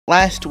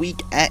last week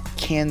at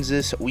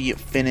Kansas, we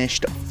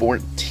finished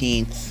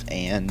 14th,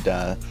 and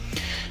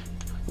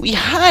we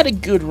had a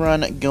good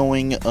run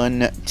going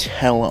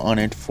until,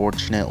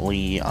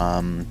 unfortunately,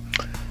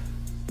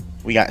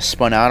 we got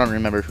spun out. I don't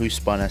remember who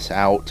spun us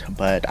out,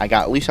 but I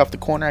got loose off the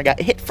corner. I got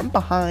hit from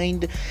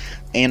behind,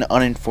 and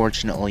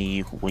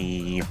unfortunately,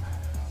 we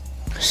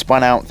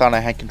spun out, thought I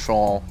had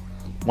control,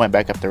 went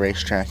back up the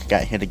racetrack,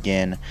 got hit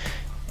again,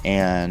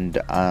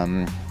 and,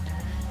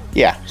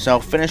 yeah, so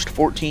finished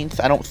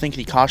 14th. I don't think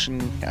the caution,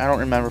 I don't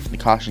remember if the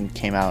caution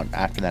came out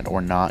after that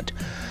or not,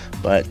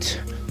 but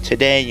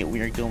today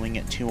we are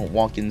going to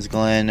Watkins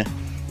Glen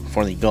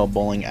for the Go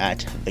Bowling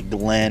at the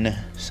Glen,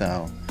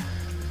 so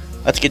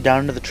let's get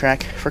down to the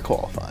track for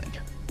qualifying.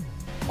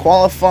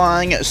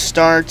 Qualifying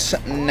starts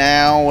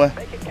now.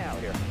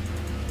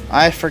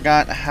 I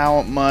forgot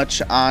how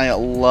much I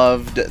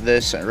loved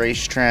this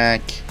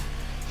racetrack.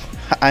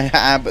 I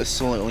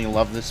absolutely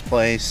love this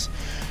place.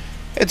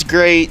 It's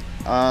great.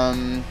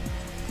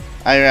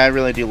 I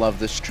really do love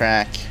this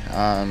track.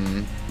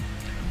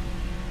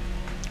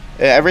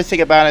 Everything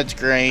about it's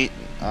great.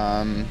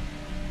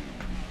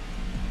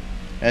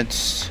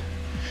 It's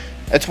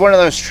one of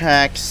those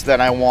tracks that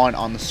I want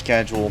on the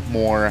schedule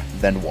more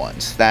than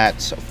once.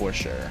 That's for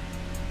sure.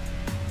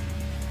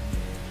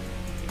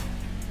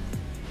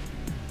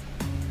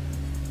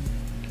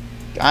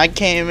 I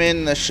came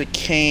in the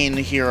chicane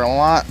here a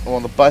lot.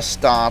 Well, the bus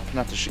stop,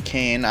 not the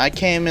chicane. I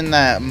came in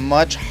that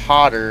much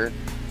hotter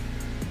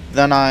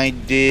than I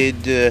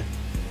did the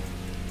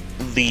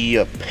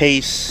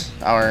pace,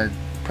 or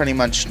pretty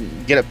much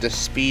get up to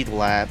speed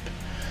lap.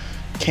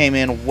 Came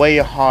in way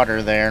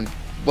hotter there.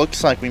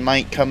 Looks like we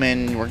might come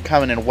in, we're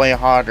coming in way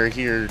hotter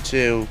here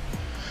too.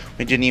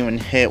 We didn't even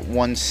hit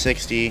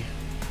 160.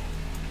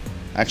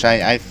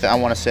 Actually, I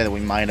want to say that we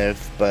might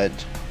have, but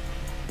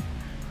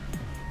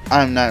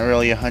I'm not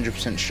really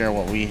 100% sure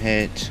what we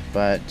hit.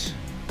 But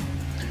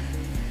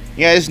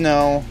you guys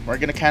know, we're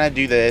going to kind of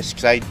do this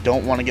because I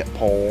don't want to get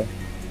pole.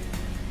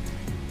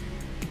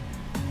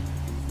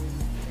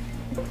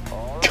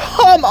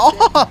 Come on!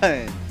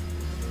 I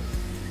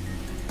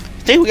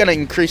think we gotta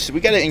increase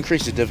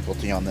the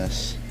difficulty on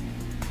this.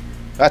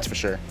 That's for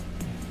sure.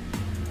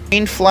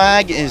 Green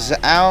flag is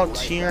out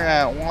here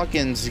at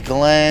Watkins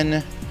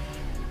Glen.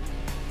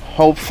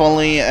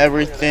 Hopefully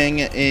everything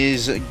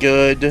is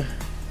good.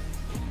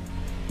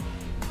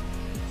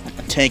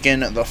 Taking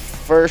the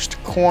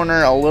first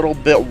corner a little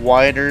bit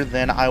wider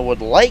than I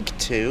would like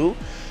to.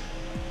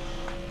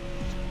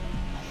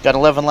 Got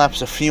 11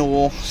 laps of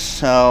fuel,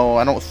 so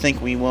I don't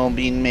think we will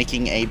be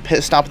making a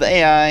pit stop. The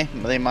AI,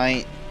 they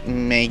might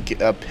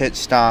make a pit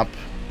stop.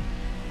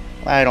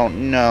 I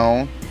don't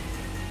know.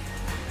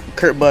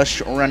 Kurt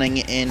Busch running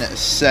in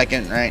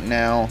second right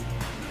now.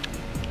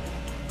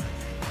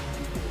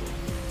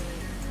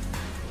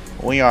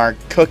 We are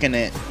cooking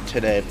it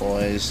today,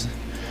 boys.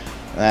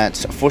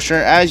 That's for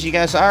sure. As you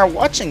guys are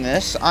watching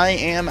this, I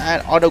am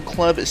at Auto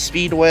Club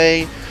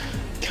Speedway.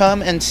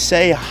 Come and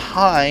say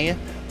hi.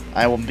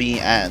 I will be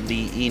at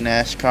the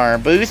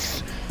eNASCAR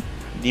booth.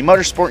 The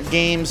Motorsport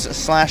Games /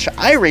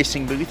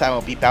 iRacing booth, I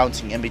will be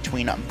bouncing in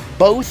between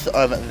both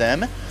of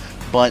them,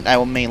 but I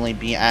will mainly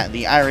be at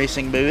the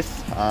iRacing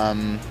booth,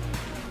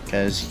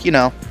 because, you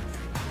know,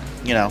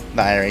 the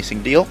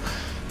iRacing deal.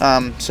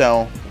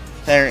 So,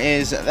 there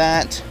is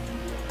that.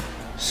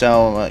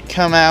 So,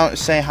 come out,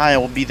 say hi. I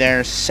will be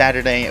there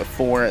Saturday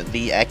for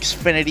the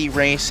Xfinity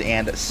race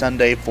and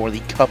Sunday for the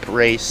Cup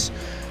race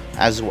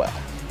as well.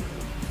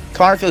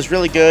 Car feels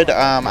really good.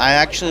 I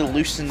actually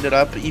loosened it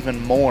up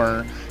even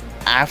more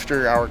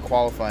after our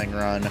qualifying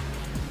run.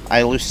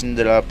 I loosened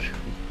it up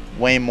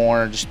way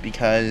more just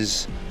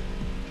because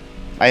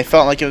I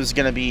felt like it was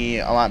going to be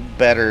a lot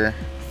better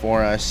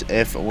for us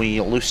if we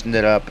loosened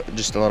it up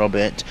just a little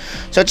bit.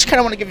 So I just kind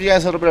of want to give you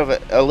guys a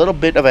little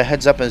bit of a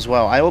heads up as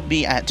well. I will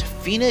be at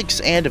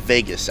Phoenix and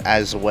Vegas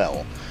as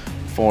well.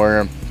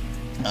 For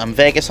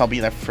Vegas, I'll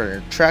be there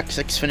for Trucks,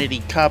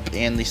 Xfinity Cup,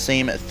 and the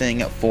same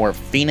thing for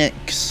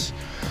Phoenix.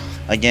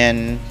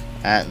 Again,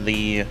 at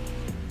the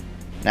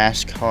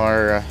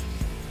NASCAR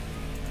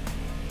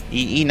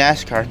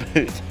eNASCAR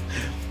booth.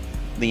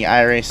 The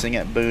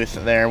iRacing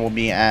booth there will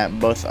be at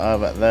both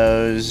of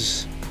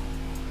those.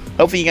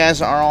 Hopefully you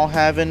guys are all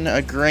having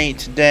a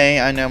great day.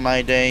 I know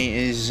my day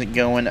is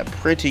going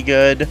pretty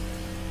good.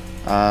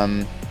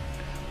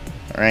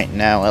 Right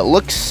now it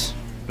looks,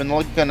 been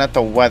looking at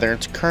the weather.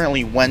 It's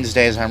currently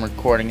Wednesday as I'm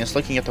recording. It's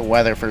looking at the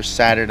weather for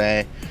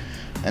Saturday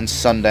and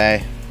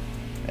Sunday.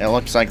 It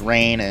looks like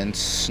rain and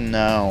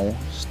snow.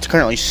 It's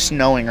currently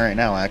snowing right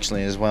now,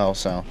 actually, as well,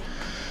 so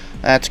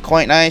that's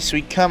quite nice.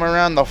 We come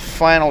around the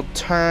final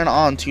turn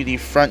onto the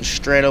front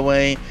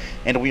straightaway,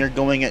 and we are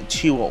going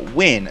to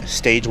win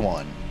Stage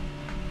 1.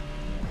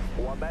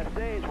 One back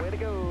stage. Way to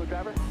go,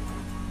 driver.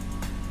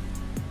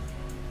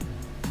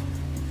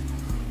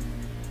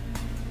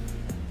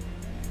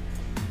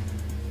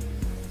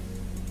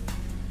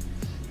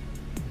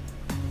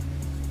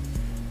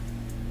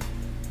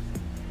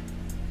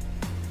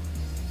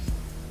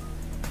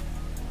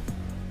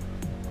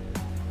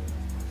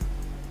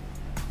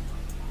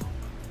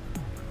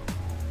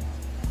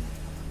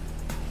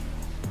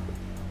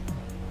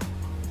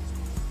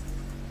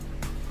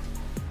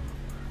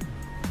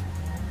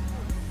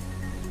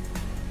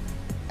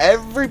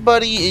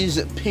 everybody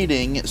is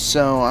pitting,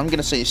 so I'm going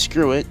to say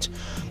screw it.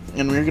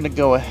 And we're going to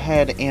go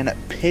ahead and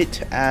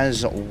pit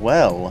as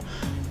well.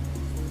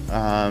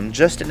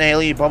 Justin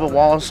Haley, Bubba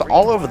Wallace,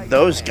 all of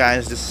those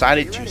guys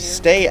decided to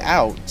stay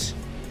out.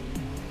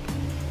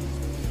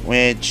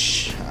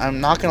 Which, I'm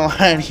not going to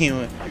lie to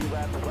you,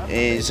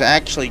 is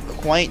actually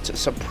quite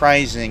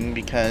surprising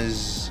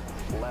because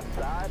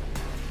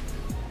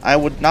I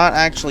would not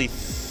actually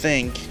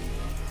think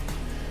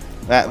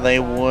that they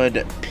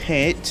would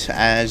pit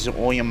as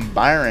William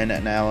Byron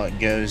now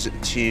goes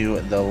to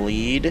the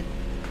lead.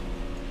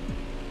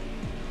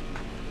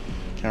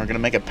 Okay, we're going to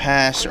make a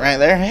pass right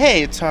there.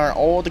 Hey, it's our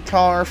old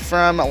car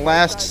from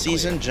last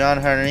season, John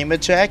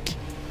Nemechek.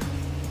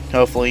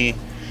 Hopefully,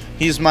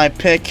 he's my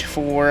pick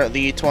for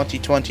the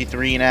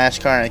 2023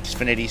 NASCAR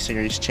Xfinity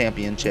Series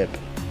Championship.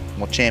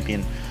 Well,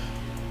 champion.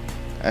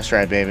 That's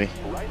right, baby.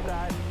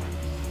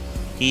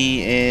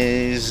 He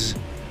is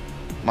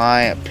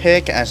my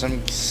pick as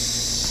I'm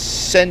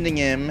sending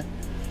him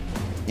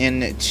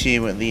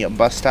into the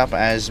bus stop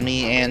as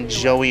me and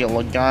Joey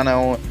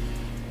Logano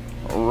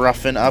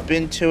roughing up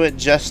into it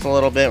just a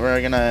little bit.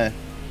 We're gonna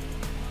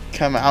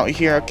come out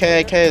here.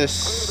 Okay,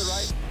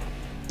 let's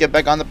get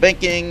back on the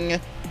banking.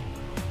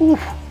 Whew.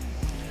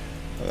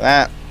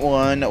 That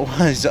one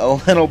was a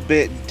little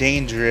bit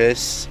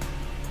dangerous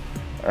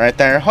right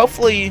there.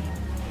 Hopefully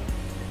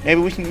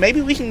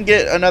maybe we can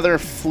get another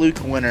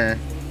fluke winner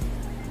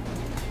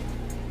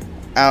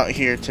out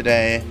here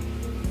today.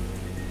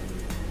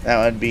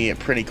 That would be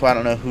pretty cool. I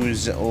don't know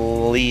who's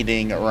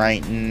leading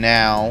right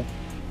now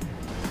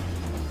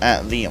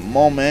at the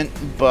moment,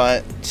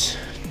 but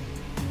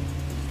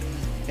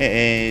it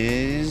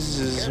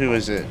is, who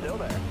is it?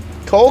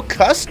 Cole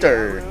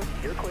Custer.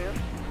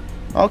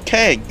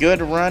 Okay,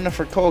 good run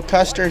for Cole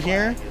Custer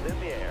here.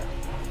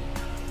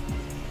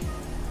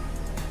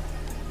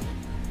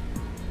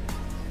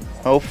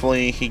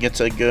 Hopefully he gets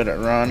a good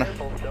run.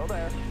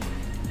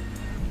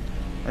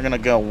 We're gonna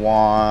go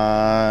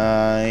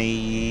wide.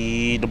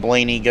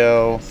 Blaney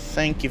go.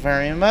 Thank you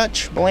very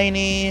much,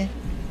 Blaney.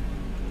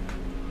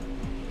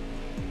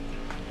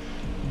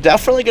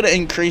 Definitely gonna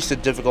increase the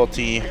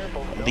difficulty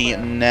the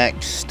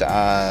next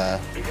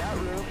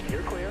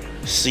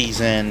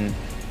season.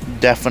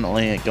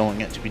 Definitely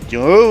going to be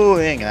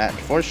doing that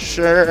for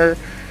sure.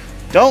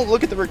 Don't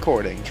look at the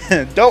recording.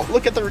 Don't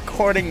look at the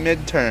recording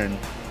mid-turn.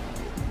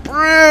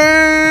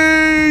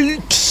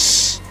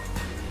 Brakes!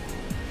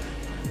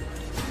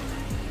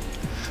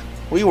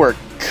 We were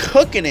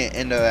cooking it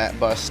into that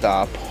bus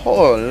stop.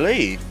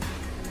 Holy.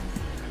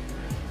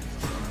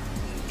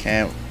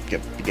 Okay,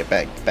 get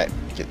back.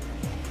 Get.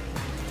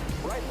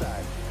 Right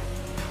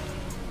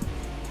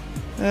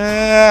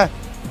side.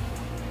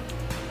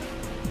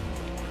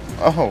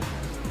 Oh.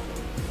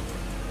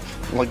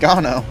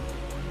 Logano.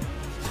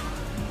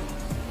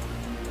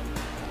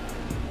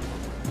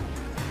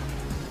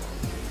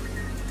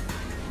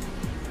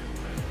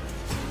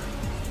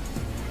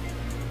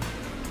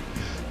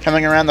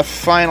 Coming around the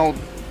final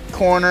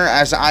corner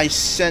as I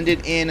send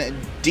it in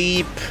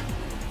deep.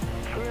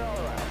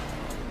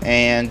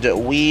 And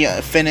we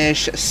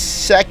finish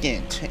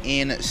second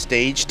in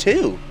stage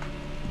 2.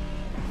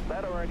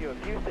 That'll earn you a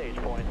few stage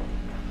points.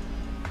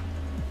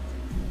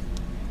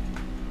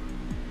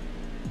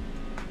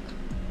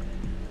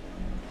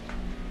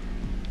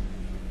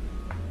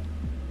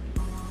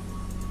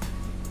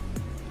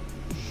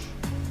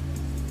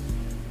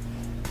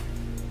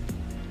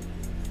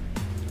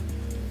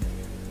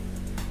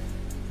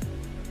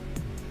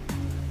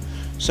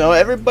 So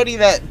everybody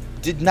that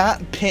did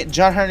not pit,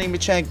 John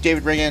Nemechek,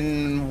 David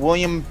Reagan,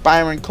 William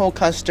Byron, Cole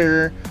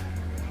Custer,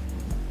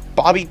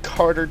 Bobby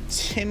Carter,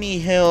 Timmy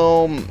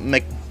Hill,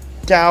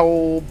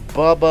 McDowell,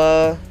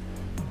 Bubba,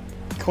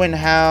 Quinn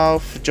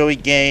Houff, Joey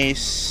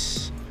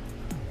Gase,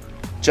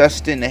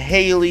 Justin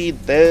Haley,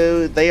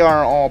 though they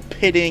are all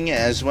pitting,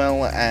 as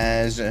well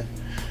as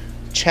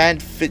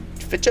Chad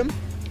Fitcham.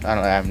 I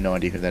have no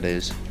idea who that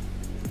is.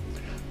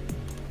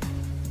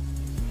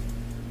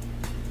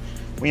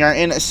 We are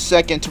in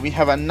second. We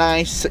have a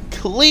nice,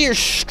 clear,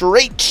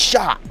 straight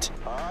shot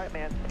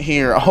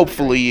here.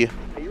 Hopefully,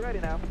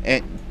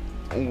 it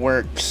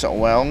works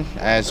well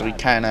as we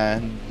kind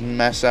of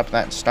mess up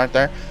that start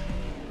there.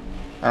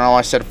 I don't know,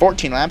 I said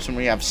 14 laps when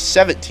we have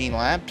 17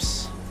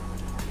 laps.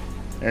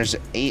 There's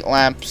 8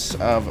 laps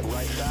of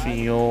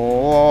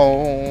fuel.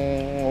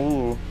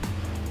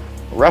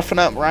 Roughing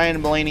up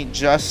Ryan Blaney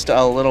just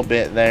a little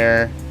bit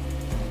there.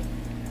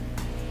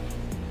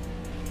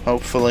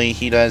 Hopefully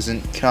he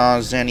doesn't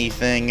cause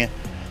anything,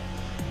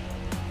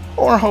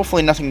 or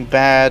hopefully nothing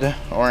bad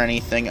or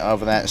anything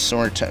of that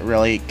sort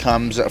really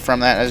comes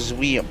from that as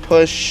we bump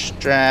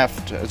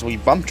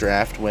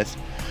draft with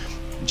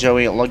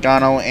Joey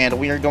Logano, and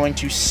we are going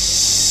to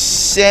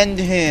send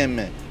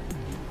him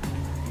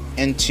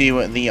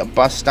into the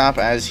bus stop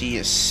as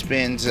he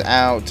spins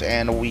out,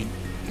 and we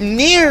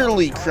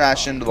nearly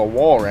crash into the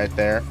wall right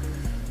there.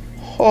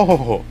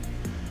 Oh,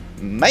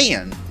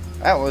 man,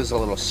 that was a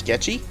little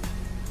sketchy.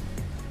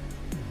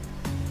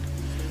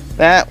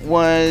 That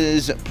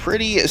was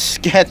pretty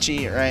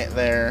sketchy right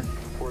there.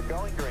 We're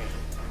going green.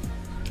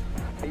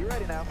 Are you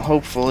ready now?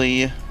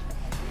 Hopefully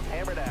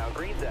Hammer down.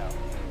 Green's out.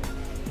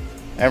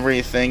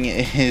 everything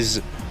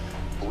is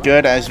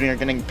good as we are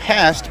getting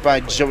passed by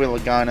Joey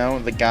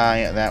Logano, the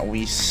guy that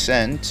we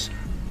sent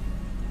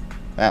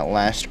that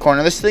last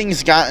corner. This thing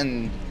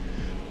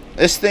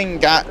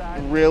got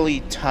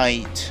really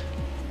tight.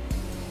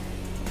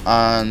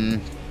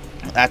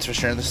 That's for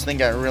sure. This thing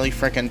got really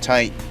freaking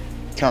tight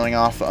coming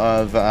off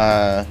of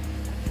that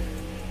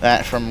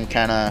from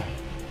kind of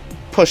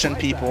pushing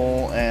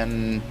people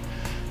and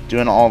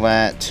doing all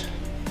that.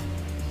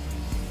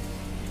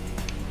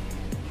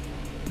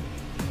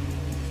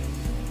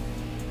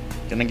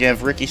 Gonna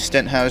give Ricky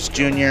Stenhouse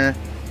Jr.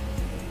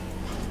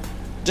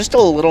 just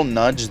a little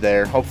nudge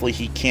there. Hopefully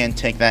he can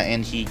take that,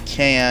 and he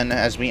can,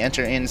 as we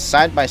enter in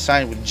side by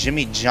side with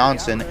Jimmy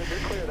Johnson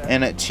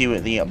into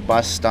the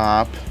bus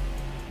stop.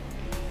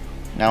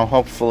 Now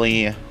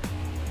hopefully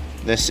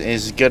this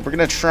is good. We're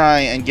gonna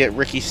try and get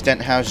Ricky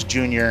Stenhouse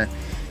Jr.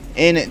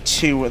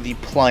 into the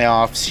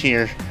playoffs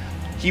here.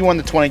 He won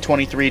the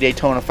 2023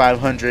 Daytona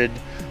 500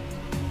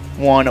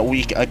 1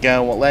 week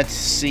ago. Well, let's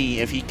see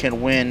if he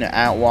can win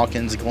at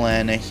Watkins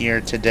Glen here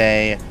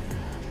today,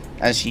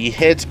 as he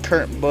hits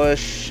Kurt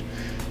Busch,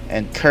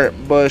 and Kurt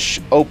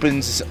Busch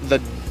opens the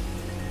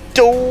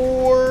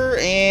door.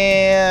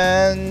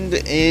 And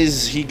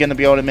is he going to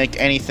be able to make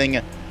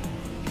anything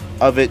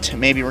of it?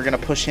 Maybe we're going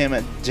to push him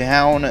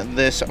down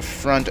this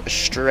front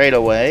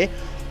straightaway.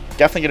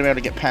 Definitely going to be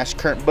able to get past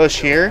Kurt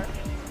Busch here,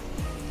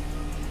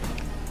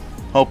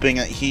 hoping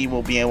that he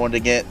will be able to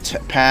get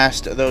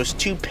past those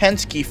two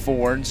Penske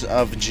Fords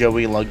of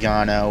Joey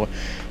Logano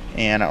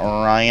and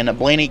Ryan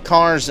Blaney.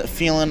 Cars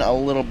feeling a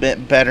little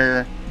bit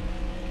better,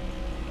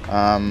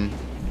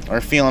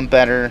 or feeling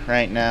better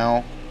right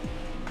now.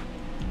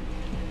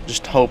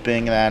 Just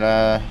hoping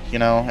that, you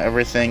know,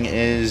 everything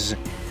is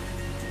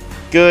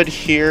good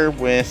here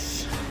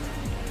with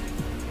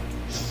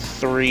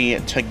 3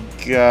 to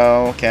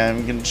go. Okay,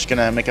 I'm just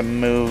gonna make a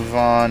move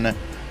on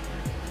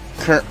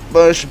Kurt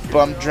Busch,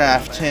 bump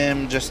draft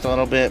him just a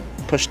little bit,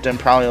 pushed him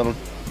probably a little,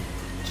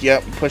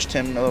 pushed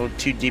him a little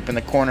too deep in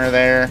the corner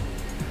there.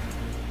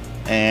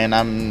 And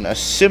I'm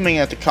assuming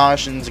that the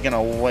caution's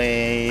gonna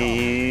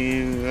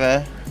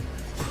wave.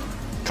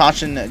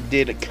 Caution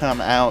did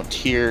come out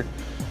here.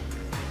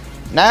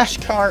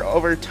 NASCAR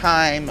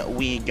overtime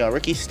we go.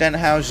 Ricky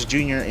Stenhouse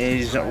Jr.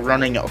 is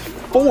running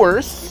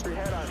 4th.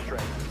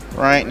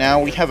 Right now,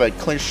 we have a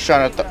clear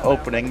shot at the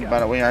opening,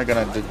 but we are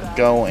going to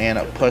go and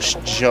push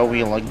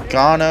Joey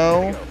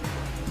Logano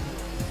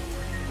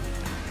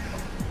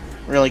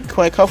really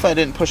quick. Hopefully I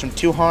didn't push him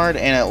too hard,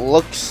 and it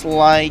looks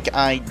like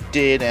I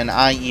did, and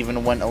I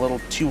even went a little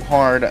too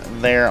hard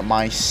there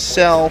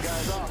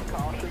myself.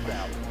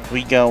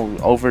 We go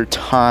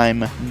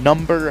overtime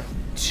number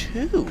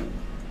 2.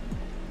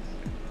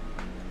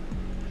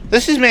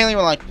 This is mainly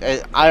when, like,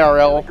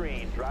 IRL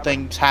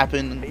things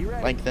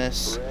happen like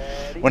this.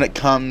 When it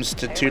comes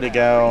to 2 to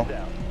go,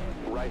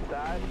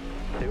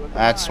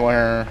 that's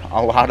where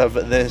a lot of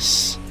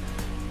this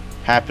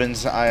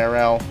happens,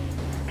 IRL.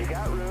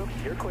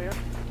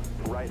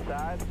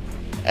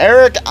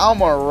 Erik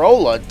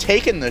Almirola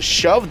taking the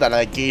shove that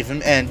I gave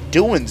him and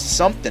doing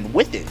something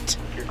with it.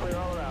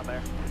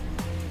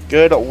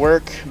 Good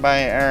work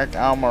by Erik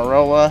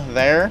Almirola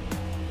there.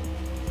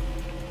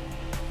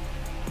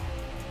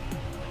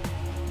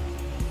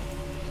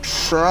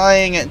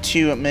 Trying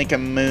to make a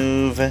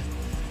move.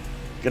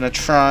 Gonna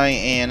try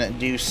and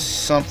do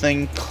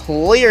something.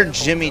 Clear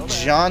Jimmy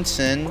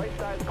Johnson.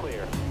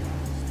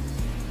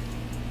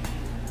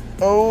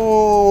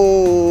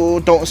 Oh,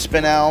 don't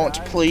spin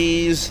out,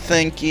 please.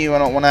 Thank you. I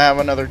don't want to have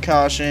another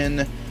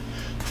caution.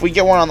 If we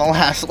get one on the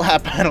last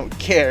lap, I don't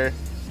care.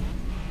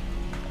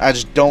 I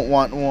just don't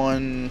want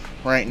one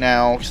right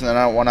now, because then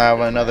I don't want to have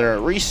another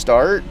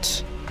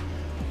restart.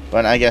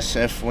 But I guess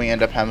if we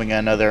end up having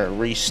another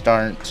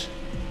restart,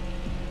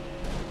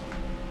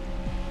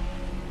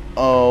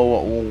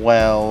 oh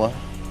well.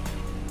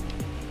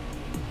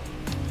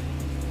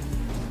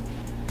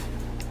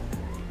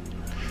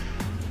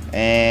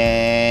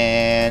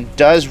 And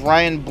does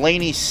Ryan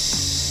Blaney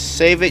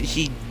save it?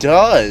 He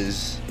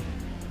does.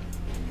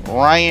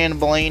 Ryan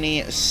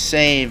Blaney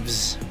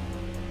saves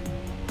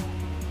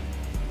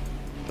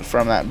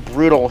from that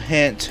brutal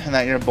hit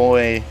that your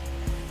boy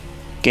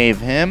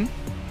gave him.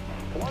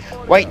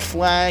 White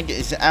flag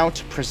is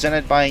out,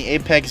 presented by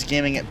Apex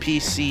Gaming at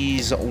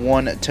PC's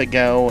 1 to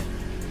go,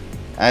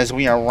 as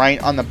we are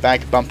right on the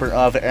back bumper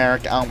of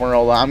Erik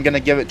Almirola. I'm going to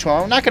give it to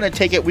him. I'm not going to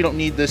take it. We don't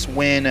need this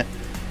win.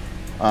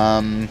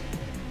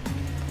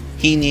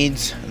 He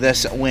needs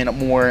this win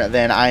more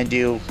than I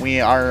do.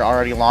 We are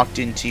already locked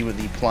into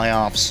the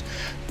playoffs.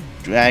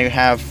 I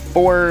have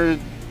four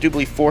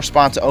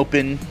spots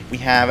open. We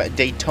have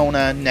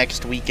Daytona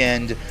next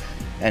weekend,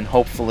 and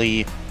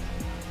hopefully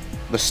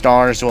the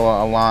stars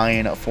will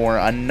align for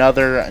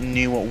another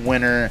new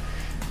winner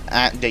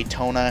at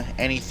Daytona.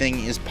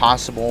 Anything is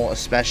possible,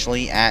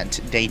 especially at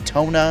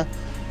Daytona.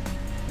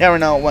 Never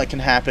know what can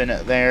happen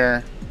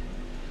there.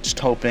 Just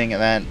hoping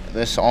that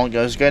this all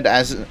goes good,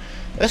 as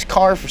this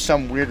car, for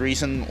some weird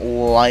reason,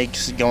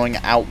 likes going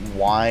out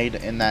wide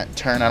in that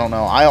turn. I don't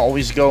know. I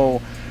always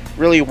go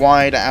really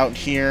wide out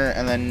here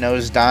and then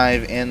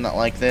nosedive in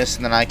like this,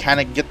 and then I kind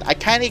of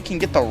can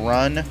get the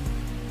run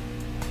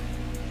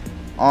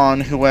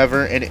on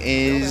whoever it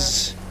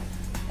is,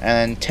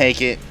 and then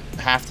take it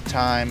half the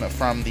time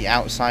from the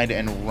outside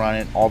and run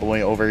it all the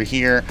way over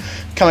here.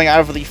 Coming out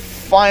of the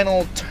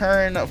final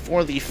turn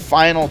for the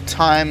final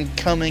time,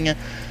 coming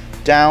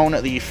down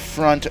the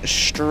front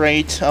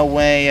straight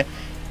away,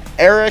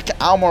 Erik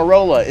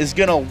Almirola is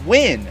gonna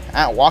win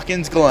at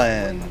Watkins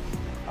Glen.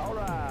 All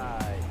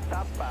right,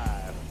 top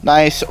 5.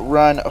 Nice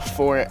run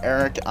for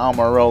Erik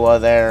Almirola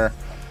there.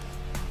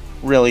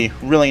 Really,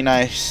 really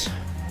nice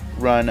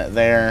run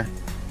there.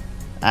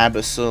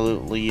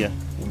 Absolutely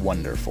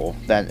wonderful.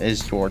 That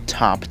is your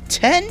top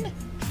 10, in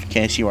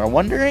case you are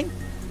wondering.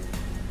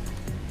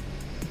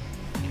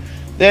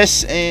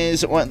 This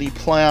is what the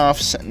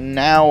playoffs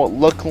now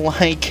look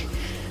like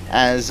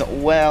as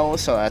well.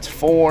 So that's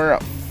 4,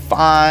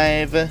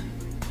 5,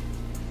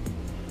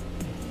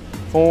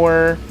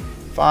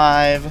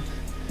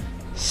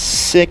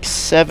 6,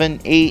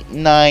 7, 8,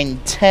 9,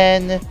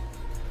 10,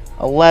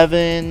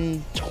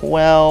 11,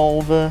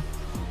 12,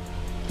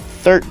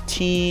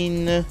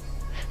 13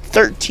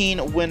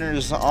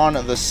 winners on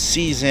the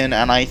season,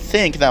 and I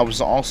think that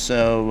was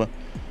also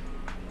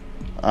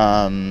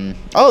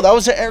oh, that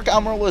was Erik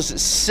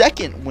Almirola's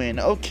second win.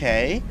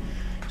 Okay,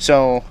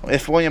 so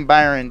if William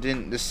Byron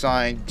didn't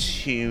decide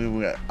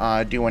to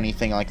do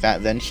anything like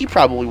that, then he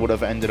probably would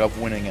have ended up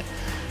winning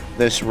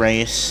this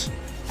race.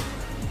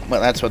 But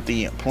that's what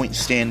the point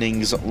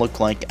standings look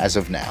like as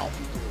of now.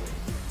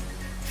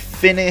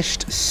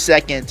 Finished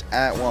second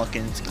at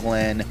Watkins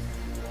Glen.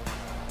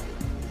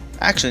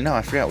 Actually, no,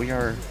 I forgot we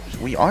are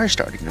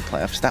starting the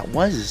playoffs. That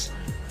was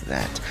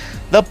that.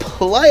 The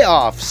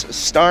playoffs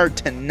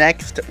start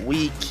next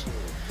week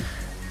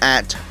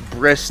at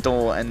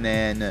Bristol, and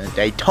then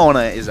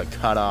Daytona is a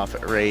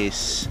cutoff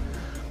race,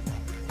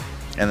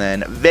 and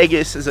then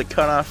Vegas is a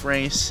cutoff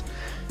race,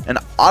 and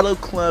Auto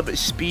Club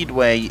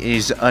Speedway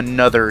is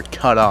another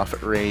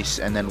cutoff race,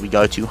 and then we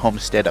go to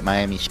Homestead at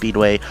Miami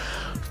Speedway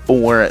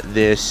for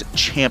this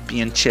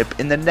championship.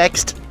 In the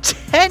next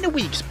 10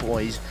 weeks,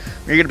 boys,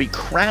 we're going to be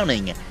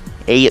crowning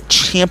a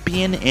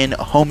champion in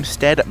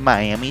Homestead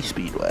Miami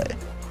Speedway.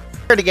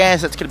 Alrighty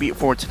guys, that's going to be it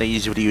for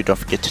today's video. Don't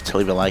forget to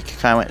leave a like,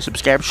 comment,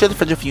 subscribe, share the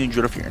friends if you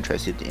enjoyed. If you're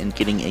interested in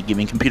getting a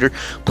gaming computer,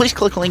 please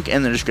click the link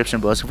in the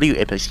description below. So video,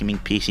 Ep.26 Gaming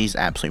PCs,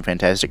 absolutely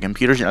fantastic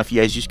computers. And if you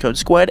guys use code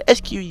SQUAD,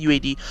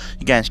 SQUAD,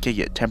 you guys can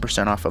get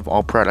 10% off of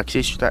all products.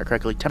 Yes, you heard that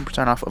correctly,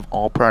 10% off of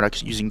all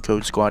products using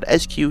code SQUAD,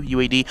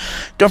 SQUAD.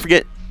 Don't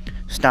forget,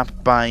 stop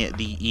by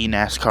the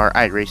eNASCAR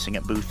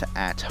iRacing booth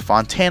at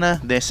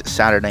Fontana this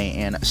Saturday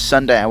and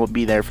Sunday. I will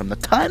be there from the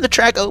time the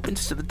track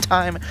opens to the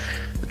time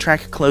the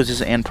track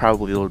closes, and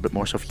probably a little bit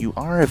more. So if you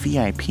are a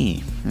VIP,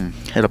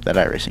 hit up that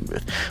iRacing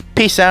booth.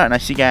 Peace out, and I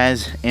see you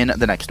guys in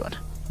the next one.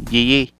 Yee.